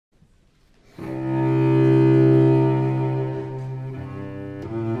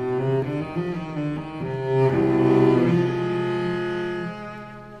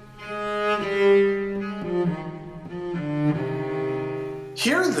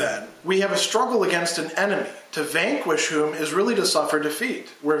Here, then, we have a struggle against an enemy, to vanquish whom is really to suffer defeat,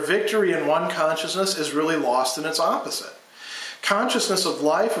 where victory in one consciousness is really lost in its opposite. Consciousness of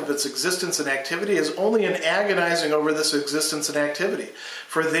life, of its existence and activity, is only an agonizing over this existence and activity.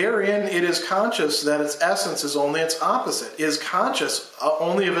 For therein it is conscious that its essence is only its opposite, is conscious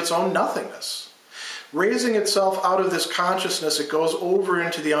only of its own nothingness. Raising itself out of this consciousness, it goes over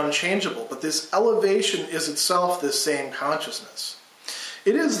into the unchangeable, but this elevation is itself this same consciousness.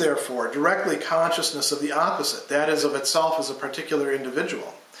 It is, therefore, directly consciousness of the opposite, that is, of itself as a particular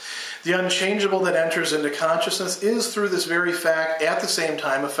individual. The unchangeable that enters into consciousness is, through this very fact, at the same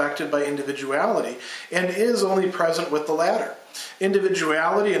time affected by individuality, and is only present with the latter.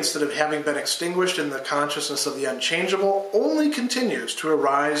 Individuality, instead of having been extinguished in the consciousness of the unchangeable, only continues to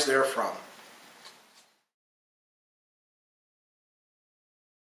arise therefrom.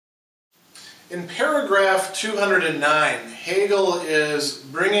 In paragraph 209, Hegel is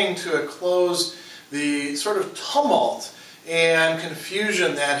bringing to a close the sort of tumult and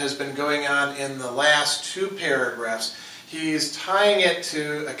confusion that has been going on in the last two paragraphs. He's tying it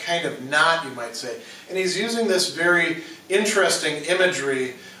to a kind of knot, you might say, and he's using this very interesting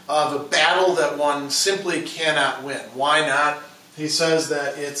imagery of a battle that one simply cannot win. Why not? He says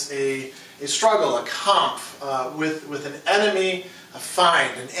that it's a struggle, a kampf, with an enemy, a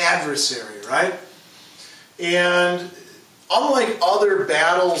feind, an adversary, right? And unlike other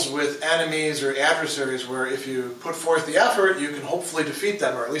battles with enemies or adversaries where if you put forth the effort, you can hopefully defeat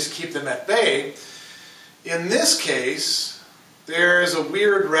them or at least keep them at bay, in this case, there's a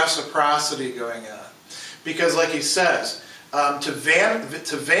weird reciprocity going on. Because like he says, to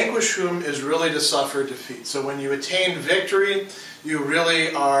vanquish whom is really to suffer defeat. So when you attain victory, you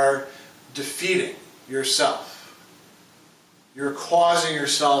really are defeating yourself. You're causing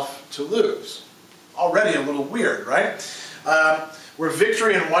yourself to lose. Already a little weird, right? Where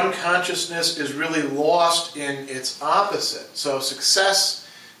victory in one consciousness is really lost in its opposite. So success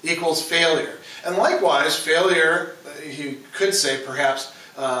equals failure. And likewise, failure, he could say perhaps,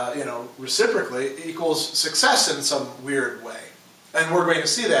 reciprocally, equals success in some weird way. And we're going to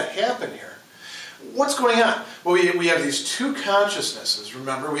see that happen here. What's going on? Well, we have these two consciousnesses.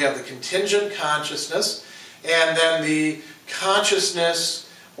 Remember, we have the contingent consciousness and then the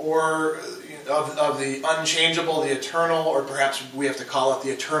consciousness of the unchangeable, the eternal, or perhaps we have to call it the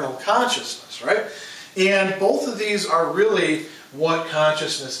eternal consciousness, right? And both of these are really what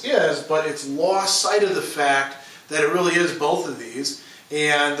consciousness is, but it's lost sight of the fact that it really is both of these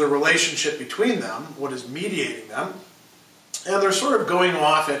and the relationship between them, what is mediating them. And they're sort of going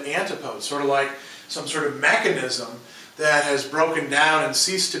off at antipodes, sort of like some sort of mechanism that has broken down and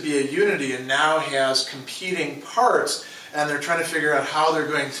ceased to be a unity and now has competing parts, and they're trying to figure out how they're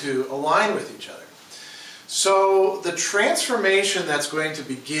going to align with each other. So the transformation that's going to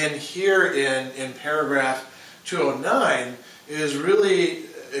begin here in paragraph 209 is really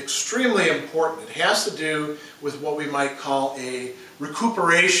extremely important. It has to do with what we might call a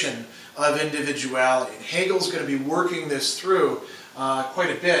recuperation of individuality. And Hegel's going to be working this through quite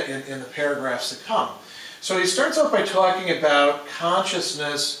a bit in the paragraphs to come. So he starts out by talking about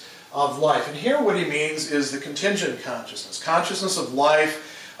consciousness of life. And here what he means is the contingent consciousness. Consciousness of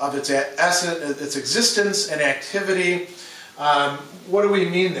life, of its essence, its existence and activity. What do we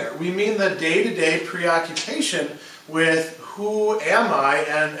mean there? We mean the day-to-day preoccupation with who am I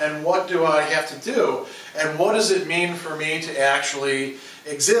and what do I have to do? And what does it mean for me to actually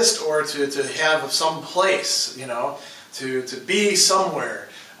exist or to have some place, to be somewhere,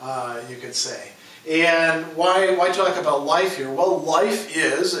 you could say. And why talk about life here? Well, life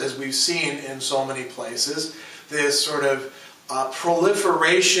is, as we've seen in so many places, this sort of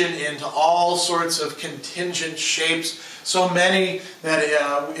proliferation into all sorts of contingent shapes, so many that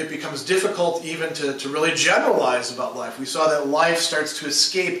it becomes difficult even to really generalize about life. We saw that life starts to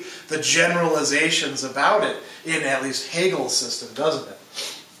escape the generalizations about it in at least Hegel's system, doesn't it?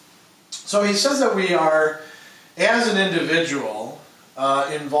 So he says that we are, as an individual,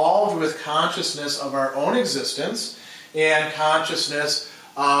 involved with consciousness of our own existence and consciousness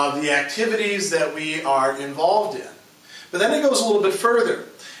of the activities that we are involved in. But then he goes a little bit further,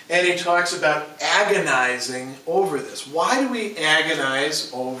 and he talks about agonizing over this. Why do we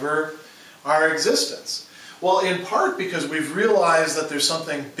agonize over our existence? Well, in part because we've realized that there's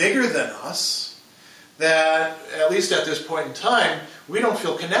something bigger than us that, at least at this point in time, we don't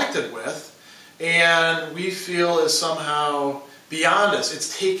feel connected with, and we feel is somehow beyond us.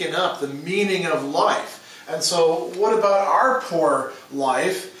 It's taken up the meaning of life. And so what about our poor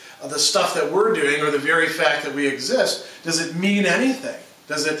life, the stuff that we're doing, or the very fact that we exist? Does it mean anything?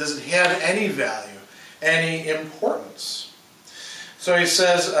 Does it have any value, any importance? So he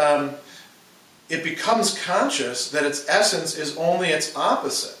says, it becomes conscious that its essence is only its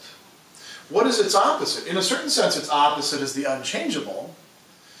opposite. What is its opposite? In a certain sense, its opposite is the unchangeable.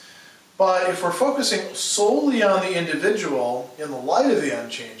 But if we're focusing solely on the individual in the light of the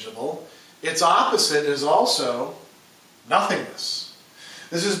unchangeable, its opposite is also nothingness.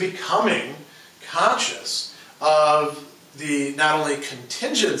 This is becoming conscious of the not only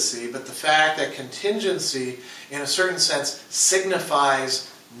contingency, but the fact that contingency, in a certain sense,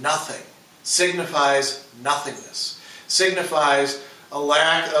 signifies nothing, signifies nothingness, signifies a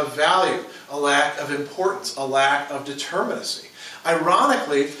lack of value, a lack of importance, a lack of determinacy.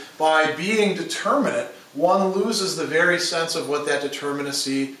 Ironically, by being determinate, one loses the very sense of what that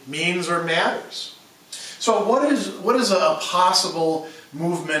determinacy means or matters. So what is a possible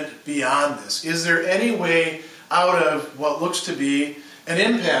movement beyond this? Is there any way out of what looks to be an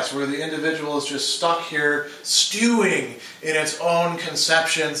impasse where the individual is just stuck here stewing in its own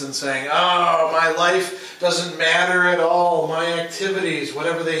conceptions and saying, oh, my life doesn't matter at all, my activities,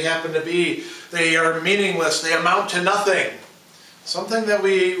 whatever they happen to be, they are meaningless, they amount to nothing. Something that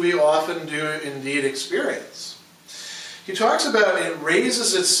we often do indeed experience. He talks about it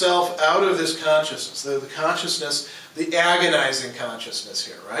raises itself out of this consciousness, the consciousness, the agonizing consciousness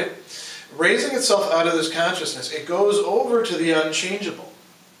here, right? Raising itself out of this consciousness, it goes over to the unchangeable.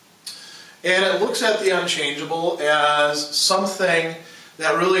 And it looks at the unchangeable as something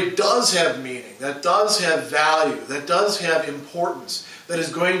that really does have meaning, that does have value, that does have importance, that is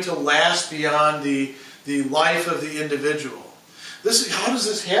going to last beyond the life of the individual. How does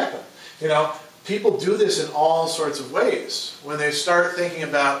this happen? You know, people do this in all sorts of ways. When they start thinking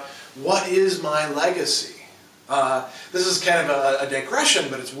about, what is my legacy? This is kind of a digression,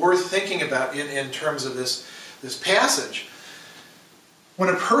 but it's worth thinking about in terms of this passage. When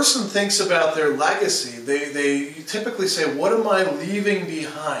a person thinks about their legacy, they typically say, what am I leaving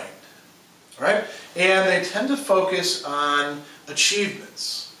behind? Right? And they tend to focus on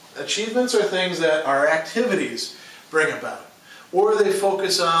achievements. Achievements are things that our activities bring about. Or they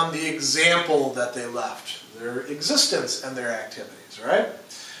focus on the example that they left, their existence and their activities, right?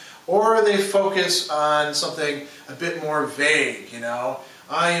 Or they focus on something a bit more vague, you know.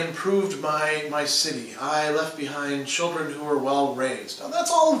 I improved my city. I left behind children who were well raised. Now, that's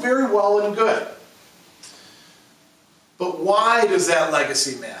all very well and good. But why does that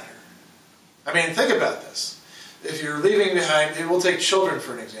legacy matter? I mean, think about this. If you're leaving behind, we'll take children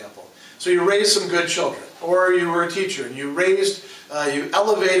for an example. So you raised some good children, or you were a teacher, and you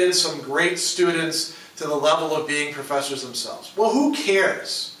elevated some great students to the level of being professors themselves. Well, who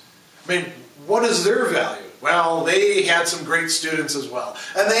cares? I mean, what is their value? Well, they had some great students as well,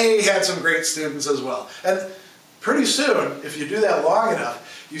 and they had some great students as well. And pretty soon, if you do that long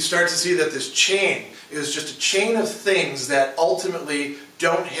enough, you start to see that this chain is just a chain of things that ultimately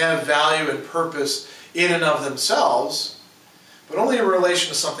don't have value and purpose in and of themselves, but only in relation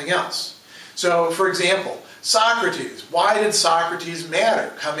to something else. So, for example, Socrates. Why did Socrates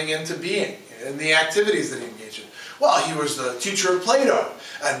matter coming into being and the activities that he engaged in? Well, he was the teacher of Plato,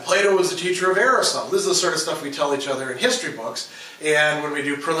 and Plato was the teacher of Aristotle. This is the sort of stuff we tell each other in history books and when we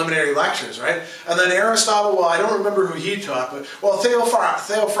do preliminary lectures, right? And then Aristotle, well, I don't remember who he taught, but, well,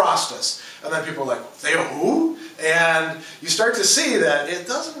 Theophrastus. And then people are like, Theo who? And you start to see that it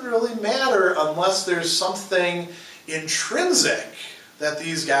doesn't really matter unless there's something intrinsic that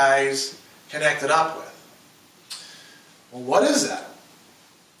these guys connected up with. Well, what is that?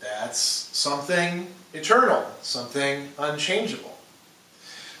 That's something eternal, something unchangeable.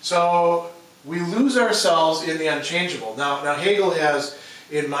 So we lose ourselves in the unchangeable. Now Hegel has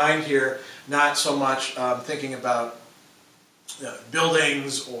in mind here not so much thinking about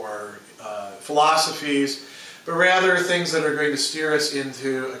buildings or philosophies, but rather things that are going to steer us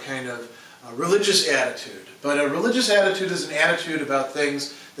into a kind of religious attitude. But a religious attitude is an attitude about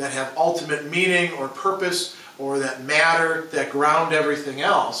things that have ultimate meaning or purpose or that matter, that ground everything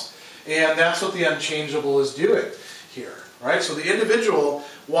else. And that's what the unchangeable is doing here, right? So the individual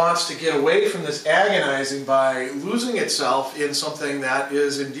wants to get away from this agonizing by losing itself in something that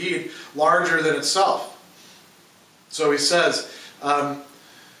is indeed larger than itself. So he says,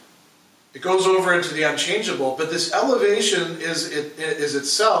 it goes over into the unchangeable, but this elevation is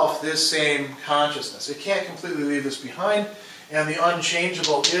itself this same consciousness. It can't completely leave this behind, and the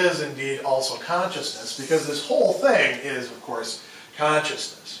unchangeable is indeed also consciousness, because this whole thing is, of course,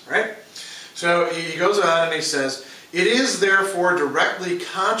 consciousness, right? So he goes on and he says, it is therefore directly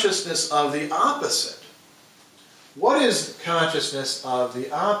consciousness of the opposite. What is consciousness of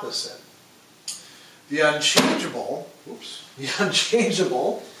the opposite? The unchangeable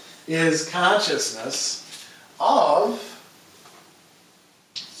is consciousness of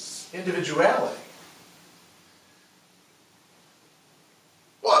individuality.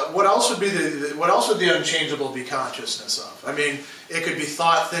 Well, what else would the unchangeable be consciousness of? I mean, it could be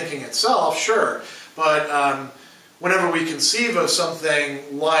thought thinking itself, sure, but whenever we conceive of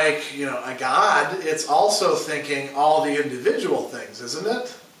something like, a God, it's also thinking all the individual things, isn't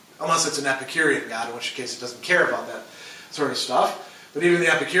it? Unless it's an Epicurean God, in which case it doesn't care about that sort of stuff. But even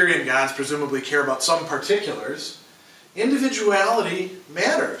the Epicurean gods presumably care about some particulars. Individuality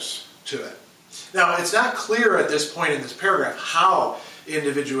matters to it. Now, it's not clear at this point in this paragraph how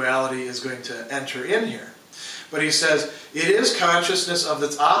individuality is going to enter in here. But he says, it is consciousness of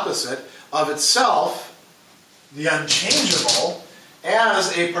its opposite, of itself, the unchangeable,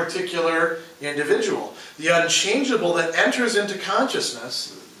 as a particular individual. The unchangeable that enters into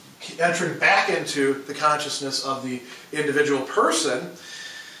consciousness, entering back into the consciousness of the individual person,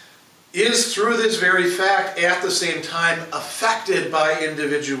 is through this very fact at the same time affected by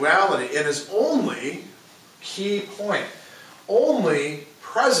individuality and is only, key point, only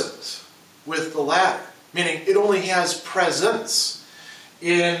present with the latter. Meaning it only has presence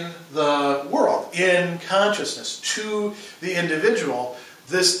in the world, in consciousness, to the individual.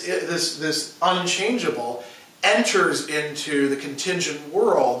 This unchangeable enters into the contingent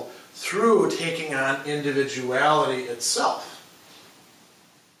world through taking on individuality itself.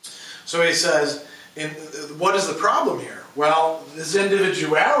 So he says, what is the problem here? Well, this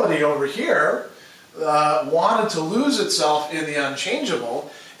individuality over here wanted to lose itself in the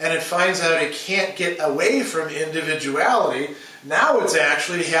unchangeable, and it finds out it can't get away from individuality. Now it's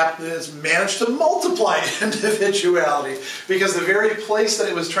actually it's managed to multiply individuality, because the very place that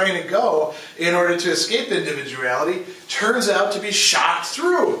it was trying to go in order to escape individuality turns out to be shot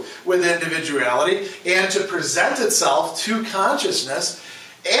through with individuality and to present itself to consciousness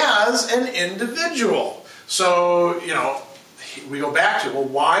as an individual. So, we go back to, well,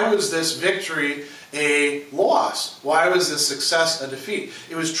 why was this victory a loss? Why was this success a defeat?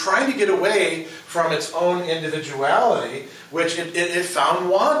 It was trying to get away from its own individuality, which it found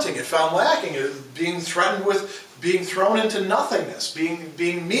wanting, it found lacking, it was being threatened with being thrown into nothingness,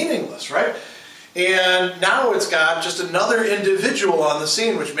 being meaningless, right? And now it's got just another individual on the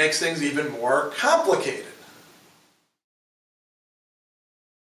scene, which makes things even more complicated.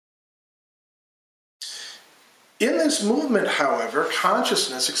 In this movement, however,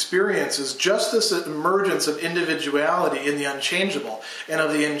 consciousness experiences just this emergence of individuality in the unchangeable and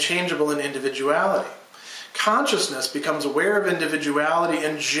of the unchangeable in individuality. Consciousness becomes aware of individuality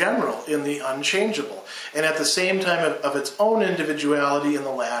in general in the unchangeable, and at the same time of its own individuality in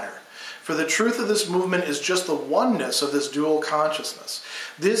the latter. For the truth of this movement is just the oneness of this dual consciousness.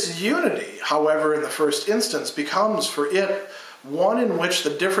 This unity, however, in the first instance, becomes for it one in which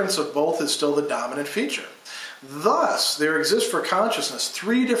the difference of both is still the dominant feature. Thus, there exist for consciousness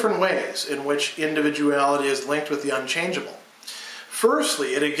three different ways in which individuality is linked with the unchangeable.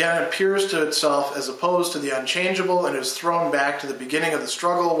 Firstly, it again appears to itself as opposed to the unchangeable and is thrown back to the beginning of the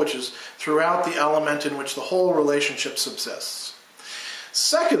struggle, which is throughout the element in which the whole relationship subsists.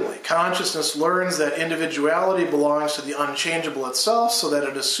 Secondly, consciousness learns that individuality belongs to the unchangeable itself, so that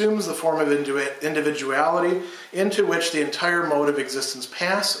it assumes the form of individuality into which the entire mode of existence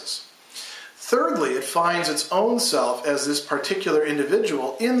passes. Thirdly, it finds its own self as this particular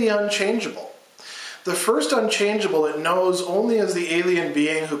individual in the unchangeable. The first unchangeable it knows only as the alien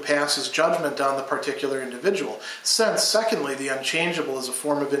being who passes judgment on the particular individual. Since, secondly, the unchangeable is a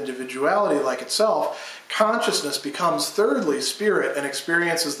form of individuality like itself, consciousness becomes, thirdly, spirit and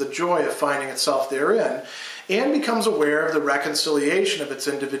experiences the joy of finding itself therein, and becomes aware of the reconciliation of its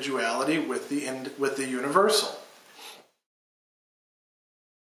individuality with the universal.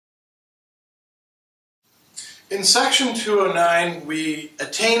 In section 209, we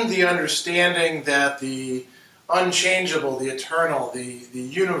attain the understanding that the unchangeable, the eternal, the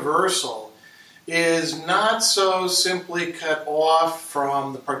universal, is not so simply cut off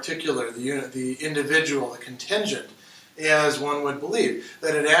from the particular, the individual, the contingent, as one would believe.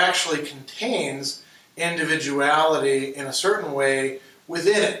 That it actually contains individuality in a certain way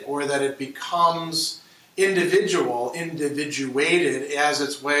within it, or that it becomes individual, individuated as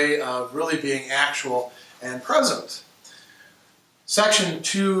its way of really being actual and present. Section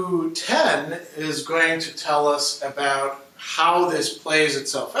 210 is going to tell us about how this plays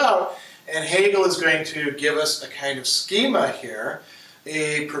itself out, and Hegel is going to give us a kind of schema here,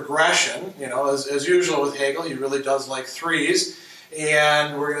 a progression. As usual with Hegel, he really does like threes,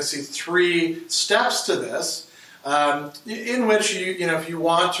 and we're going to see three steps to this, in which if you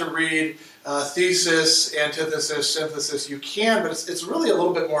want to read thesis, antithesis, synthesis, you can, but it's really a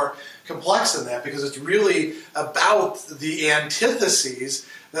little bit more complex than that, because it's really about the antitheses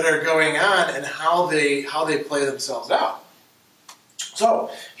that are going on and how they play themselves out.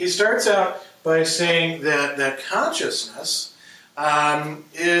 So he starts out by saying that consciousness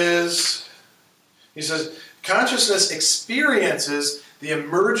he says, consciousness experiences the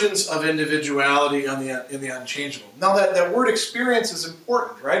emergence of individuality in the unchangeable. Now that word experience is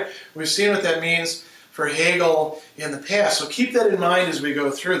important, right? We've seen what that means for Hegel in the past, so keep that in mind as we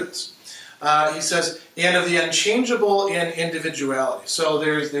go through this. He says, and of the unchangeable in individuality. So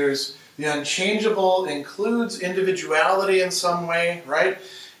there's the unchangeable includes individuality in some way, right?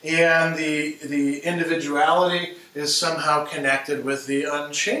 And the individuality is somehow connected with the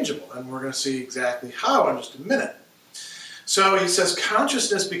unchangeable, and we're going to see exactly how in just a minute. So he says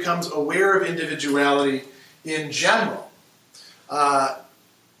consciousness becomes aware of individuality in general,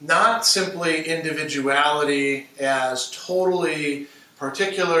 not simply individuality as totally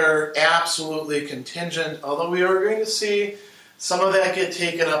particular, absolutely contingent, although we are going to see some of that get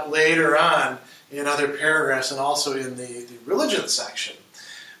taken up later on in other paragraphs and also in the religion section.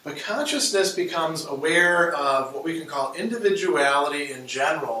 But consciousness becomes aware of what we can call individuality in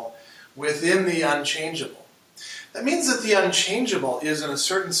general within the unchangeable. That means that the unchangeable is, in a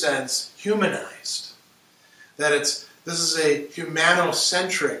certain sense, humanized. That this is a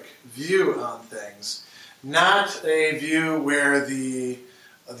humanocentric view on things, not a view where the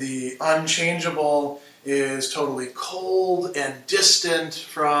unchangeable is totally cold and distant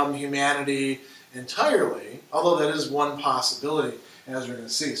from humanity entirely, although that is one possibility, as we're going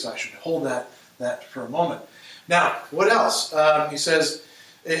to see, so I should hold that for a moment. Now, what else? He says,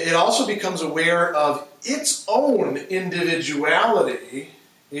 it also becomes aware of its own individuality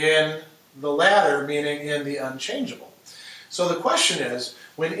in the latter, meaning in the unchangeable. So the question is,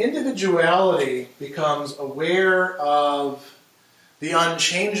 when individuality becomes aware of the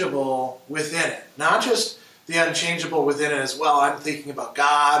unchangeable within it, not just the unchangeable within it as well, I'm thinking about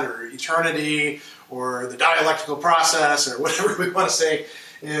God or eternity or the dialectical process or whatever we want to say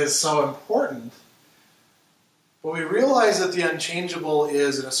is so important, but we realize that the unchangeable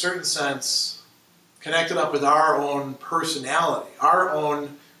is, in a certain sense, connected up with our own personality, our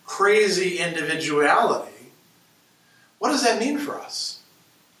own crazy individuality. What does that mean for us?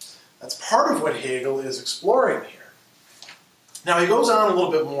 That's part of what Hegel is exploring here. Now he goes on a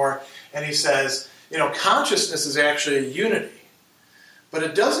little bit more and he says, consciousness is actually a unity. But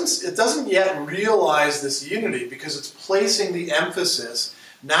it doesn't yet realize this unity because it's placing the emphasis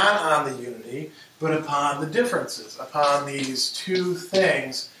not on the unity, but upon the differences, upon these two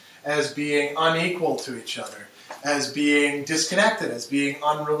things as being unequal to each other, as being disconnected, as being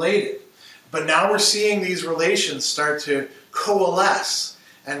unrelated. But now we're seeing these relations start to coalesce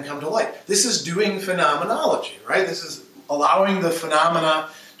and come to light. This is doing phenomenology, right? This is allowing the phenomena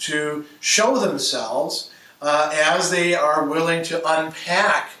to show themselves as they are willing to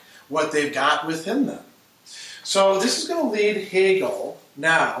unpack what they've got within them. So this is going to lead Hegel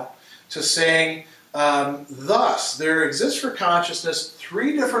now to saying, thus, there exists for consciousness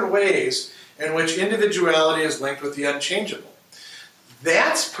three different ways in which individuality is linked with the unchangeable.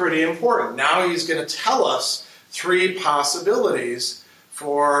 That's pretty important. Now he's going to tell us three possibilities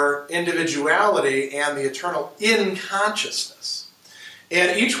for individuality and the eternal in consciousness.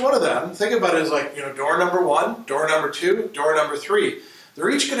 And each one of them, think about it as like, door number one, door number two, door number three. They're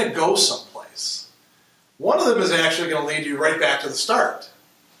each going to go someplace. One of them is actually going to lead you right back to the start.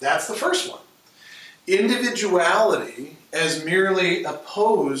 That's the first one. Individuality as merely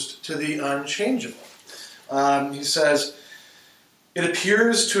opposed to the unchangeable. He says, it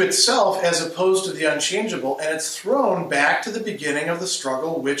appears to itself as opposed to the unchangeable, and it's thrown back to the beginning of the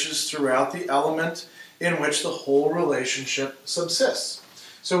struggle, which is throughout the element in which the whole relationship subsists.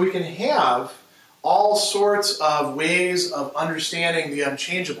 So we can have all sorts of ways of understanding the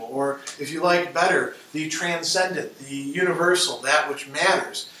unchangeable, or if you like better, the transcendent, the universal, that which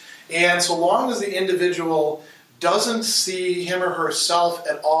matters. And so long as the individual doesn't see him or herself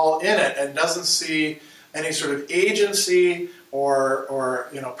at all in it, and doesn't see any sort of agency or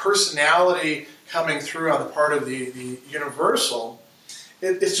personality coming through on the part of the universal,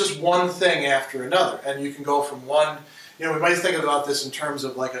 it's just one thing after another. And you can go from one, we might think about this in terms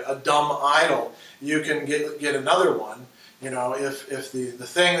of like a dumb idol. You can get another one, if the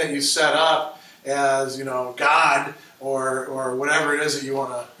thing that you set up as, God or whatever it is that you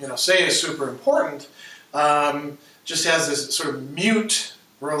want to, say is super important, just has this sort of mute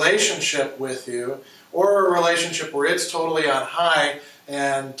relationship with you, or a relationship where it's totally on high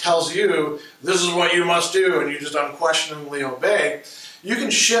and tells you, this is what you must do, and you just unquestioningly obey, you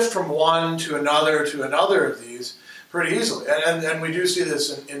can shift from one to another of these pretty easily. And we do see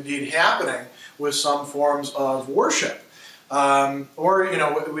this indeed happening with some forms of worship. Or, you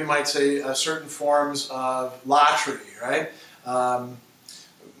know, we might say certain forms of latry, right?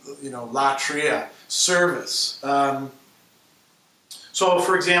 You know, latria, service. So,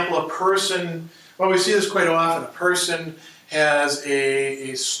 for example, a person, well, we see this quite often, a person has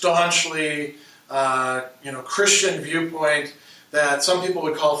a staunchly, you know, Christian viewpoint that some people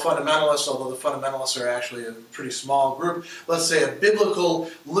would call fundamentalist, although the fundamentalists are actually a pretty small group. Let's say a biblical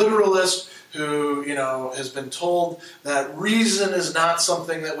literalist who, you know, has been told that reason is not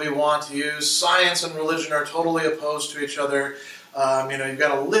something that we want to use. Science and religion are totally opposed to each other. You know, you've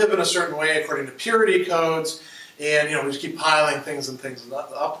got to live in a certain way according to purity codes. And, you know, we just keep piling things and things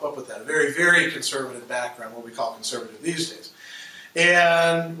up with that. A very, very conservative background, what we call conservative these days.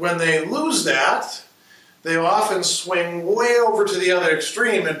 And when they lose that, they often swing way over to the other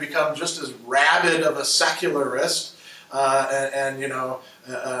extreme and become just as rabid of a secularist and you know,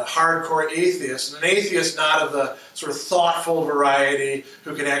 a hardcore atheist. And an atheist not of the sort of thoughtful variety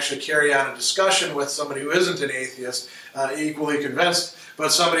who can actually carry on a discussion with somebody who isn't an atheist, equally convinced,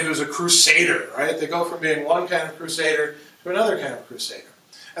 but somebody who's a crusader, right? They go from being one kind of crusader to another kind of crusader.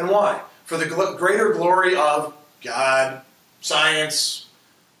 And why? For the greater glory of God, science.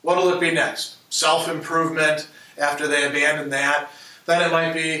 What'll it be next? Self-improvement after they abandon that. Then it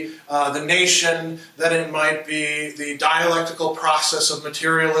might be the nation. Then it might be the dialectical process of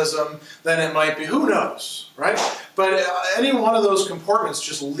materialism. Then it might be, who knows, right? But any one of those comportments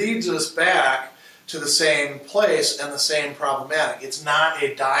just leads us back to the same place and the same problematic. It's not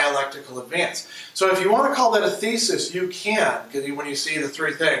a dialectical advance. So if you want to call that a thesis, you can, because when you see the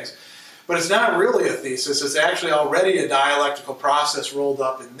three things. But it's not really a thesis. It's actually already a dialectical process rolled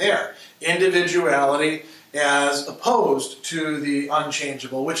up in there. Individuality as opposed to the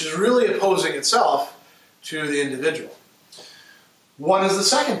unchangeable, which is really opposing itself to the individual. What is the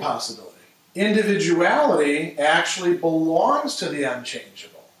second possibility? Individuality actually belongs to the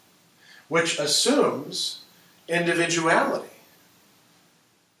unchangeable, which assumes individuality.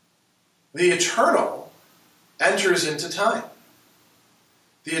 The eternal enters into time.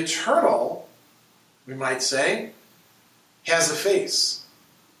 The eternal, we might say, has a face.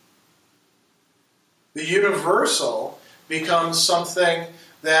 The universal becomes something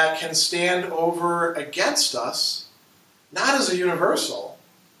that can stand over against us, not as a universal,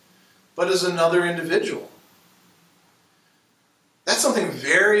 but as another individual. That's something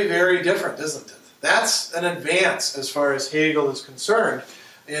very, very different, isn't it? That's an advance as far as Hegel is concerned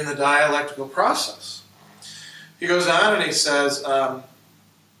in the dialectical process. He goes on and he says,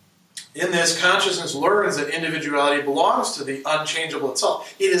 in this, consciousness learns that individuality belongs to the unchangeable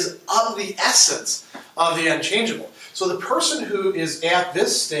itself. It is of the essence of the unchangeable. So the person who is at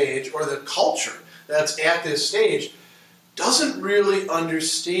this stage, or the culture that's at this stage, doesn't really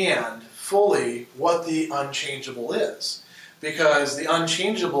understand fully what the unchangeable is. Because the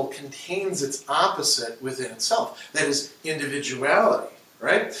unchangeable contains its opposite within itself. That is individuality,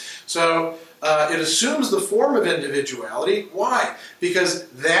 right? So it assumes the form of individuality. Why? Because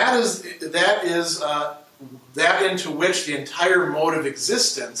that is that into which the entire mode of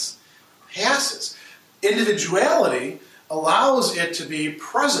existence passes. Individuality allows it to be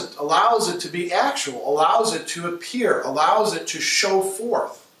present, allows it to be actual, allows it to appear, allows it to show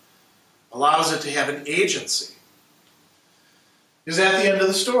forth, allows it to have an agency. Is that the end of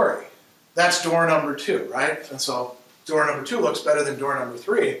the story? That's door number 2, right? And so door number 2 looks better than door number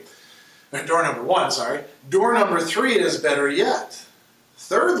 3. Door number 1, sorry. Door number 3 is better yet.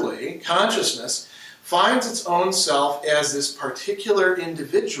 Thirdly, consciousness finds its own self as this particular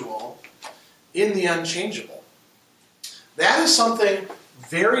individual in the unchangeable. That is something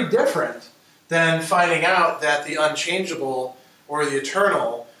very different than finding out that the unchangeable or the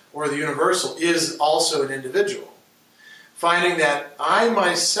eternal or the universal is also an individual. Finding that I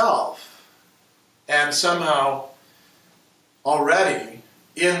myself am somehow already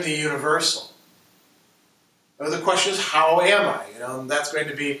in the universal. The question is, how am I? You know, and that's going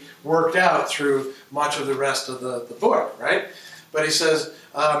to be worked out through much of the rest of the book, right? But he says,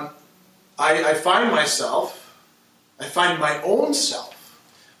 I find myself, I find my own self,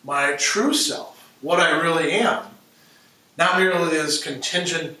 my true self, what I really am. Not merely this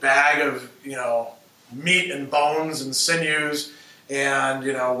contingent bag of, you know, meat and bones and sinews and,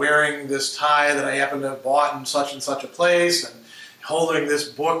 you know, wearing this tie that I happen to have bought in such and such a place and holding this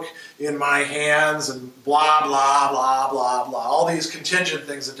book in my hands and blah, blah, blah, blah, blah. All these contingent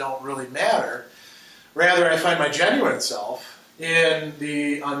things that don't really matter. Rather, I find my genuine self in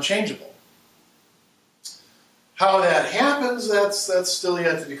the unchangeable. How that happens, that's still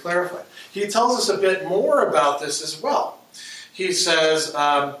yet to be clarified. He tells us a bit more about this as well. He says,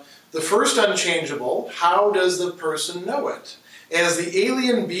 the first unchangeable, how does the person know it? As the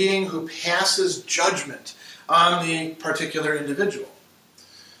alien being who passes judgment on the particular individual.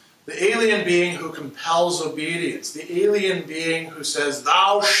 The alien being who compels obedience. The alien being who says,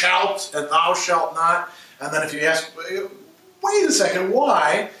 thou shalt and thou shalt not. And then if you ask, wait a second,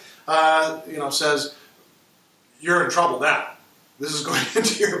 why? Says, you're in trouble now. This is going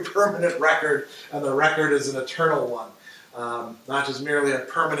into your permanent record, and the record is an eternal one, not just merely a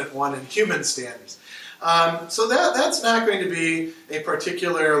permanent one in human standards. So that's not going to be a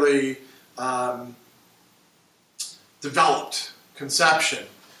particularly developed conception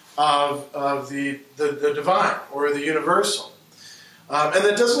of the divine or the universal. And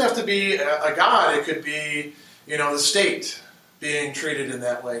it doesn't have to be a God. It could be, the state being treated in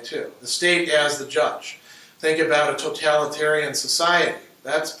that way too. The state as the judge. Think about a totalitarian society.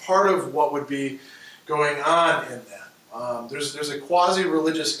 That's part of what would be going on in that. There's a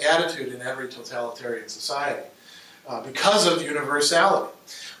quasi-religious attitude in every totalitarian society because of universality.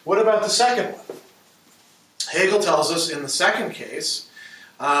 What about the second one? Hegel tells us in the second case,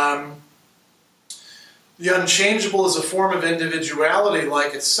 the unchangeable is a form of individuality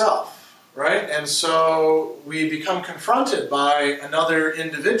like itself, right? And so we become confronted by another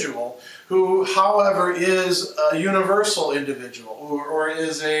individual who, however, is a universal individual or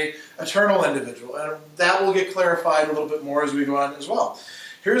is an eternal individual. And that will get clarified a little bit more as we go on as well.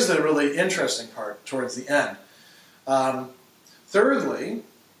 Here's the really interesting part towards the end. Thirdly,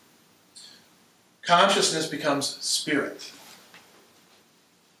 consciousness becomes spirit.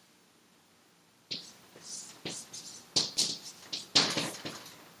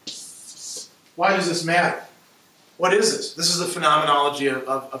 Why does this matter? What is this? This is the phenomenology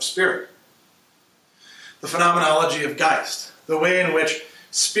of spirit. The phenomenology of Geist. The way in which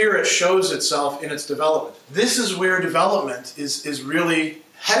spirit shows itself in its development. This is where development is really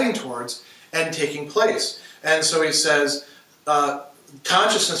heading towards and taking place. And so he says,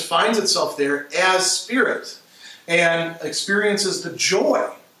 consciousness finds itself there as spirit and experiences the joy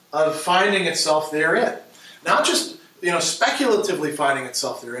of finding itself therein. Not just speculatively finding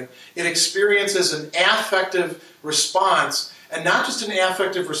itself therein, it experiences an affective response, and not just an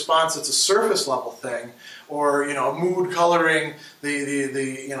affective response that's a surface level thing, or mood coloring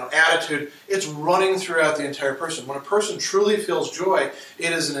the attitude. It's running throughout the entire person. When a person truly feels joy,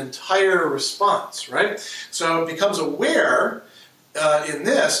 it is an entire response, right? So it becomes aware in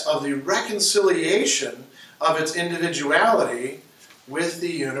this of the reconciliation of its individuality with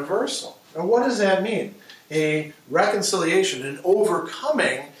the universal. Now what does that mean? A reconciliation, an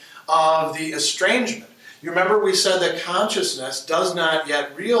overcoming of the estrangement. You remember we said that consciousness does not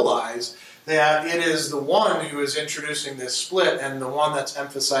yet realize that it is the one who is introducing this split and the one that's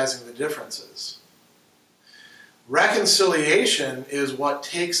emphasizing the differences. Reconciliation is what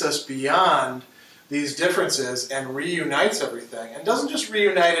takes us beyond these differences and reunites everything. And doesn't just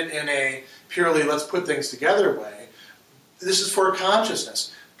reunite it in a purely let's put things together way. This is for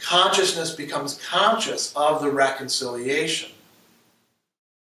consciousness. Consciousness becomes conscious of the reconciliation.